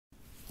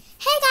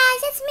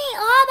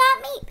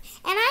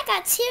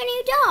two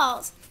new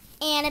dolls.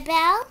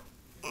 Annabelle.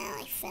 Oh,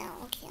 I fell.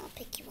 Okay, I'll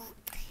pick you up.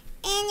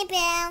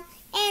 Annabelle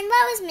and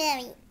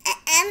Rosemary.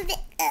 I'm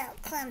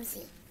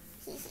clumsy.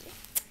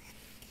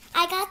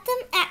 I got them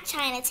at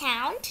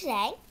Chinatown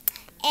today,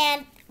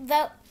 and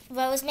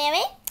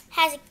Rosemary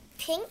has a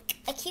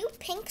cute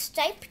pink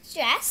striped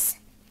dress.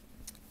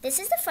 This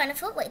is the front of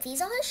her. Wait, these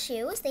are her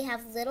shoes. They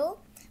have little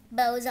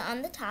bows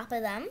on the top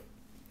of them.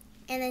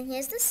 And then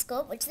here's the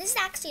skirt, which this is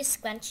actually a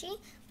scrunchie,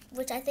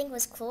 which I think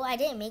was cool. I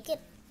didn't make it.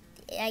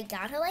 I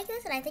got her like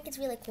this, and I think it's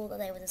really cool that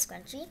there was a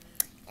scrunchie.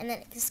 And then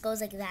it just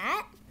goes like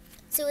that.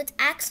 So it's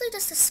actually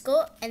just a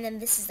skirt, and then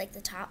this is like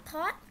the top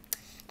part.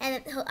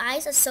 And her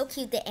eyes are so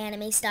cute, the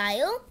anime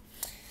style.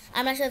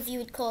 I'm not sure if you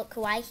would call it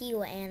kawaii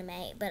or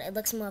anime, but it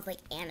looks more of like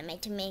anime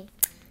to me,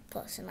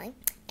 personally.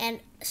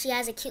 And she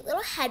has a cute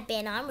little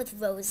headband on with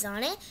roses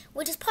on it,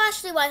 which is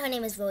partially why her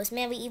name is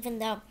Rosemary, even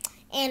though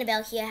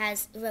Annabelle here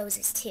has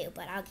roses too,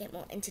 but I'll get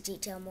more into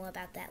detail more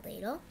about that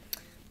later.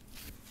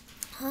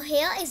 Her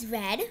hair is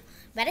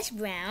reddish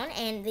brown,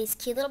 and these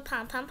cute little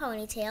pom-pom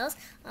ponytails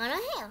on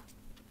her hair.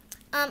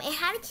 It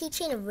had a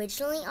keychain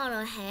originally on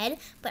her head,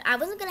 but I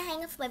wasn't going to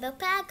hang it for my book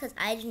bag because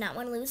I did not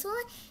want to lose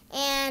her,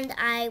 and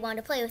I wanted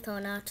to play with her,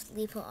 not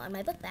leave her on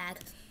my book bag.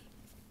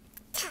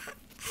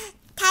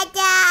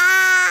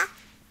 Ta-da!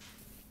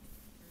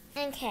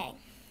 Okay,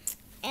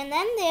 and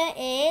then there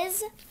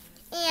is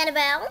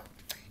Annabelle.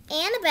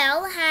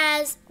 Annabelle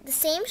has the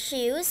same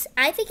shoes.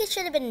 I think it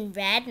should have been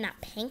red,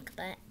 not pink,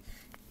 but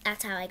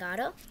that's how I got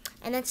her.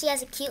 And then she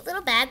has a cute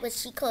little bag, which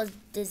she calls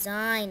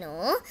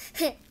designer.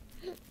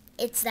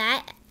 It's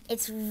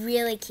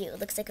really cute. It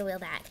looks like a real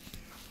bag.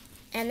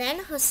 And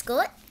then her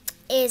skirt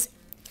is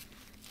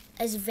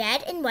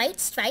red and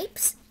white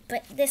stripes,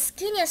 but there's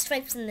skinnier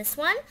stripes in this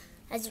one,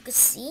 as you can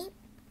see.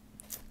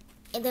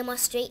 And they're more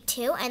straight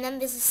too. And then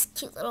there's this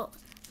cute little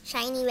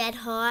shiny red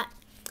heart.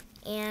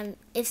 And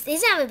if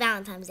these are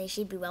Valentine's Day,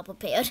 she'd be well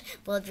prepared,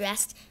 well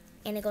dressed.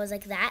 And it goes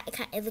like that.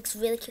 It looks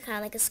really cute, kind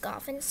of like a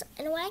scarf in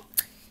a way.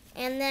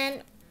 And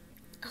then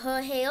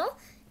her hair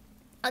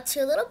are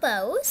two little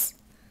bows.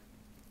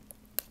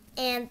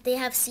 And they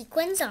have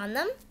sequins on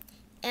them.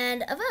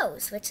 And a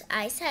rose, which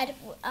I said,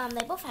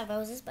 they both have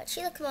roses, but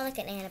she looks more like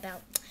an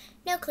Annabelle.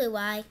 No clue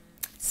why.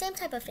 Same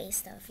type of face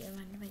though, if you're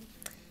wondering.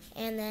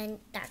 And then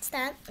that's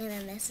that. And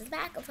then this is the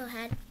back of her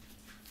head.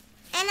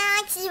 And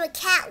I like to do a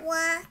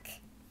catwalk.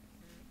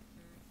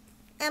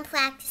 I'm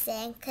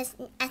practicing, because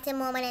at the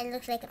moment it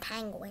looks like a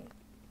penguin.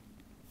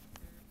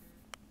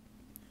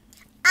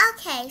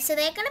 Okay, so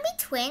they're going to be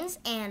twins,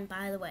 and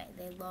by the way,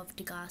 they love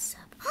to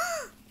gossip.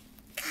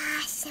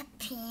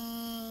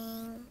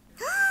 Gossiping.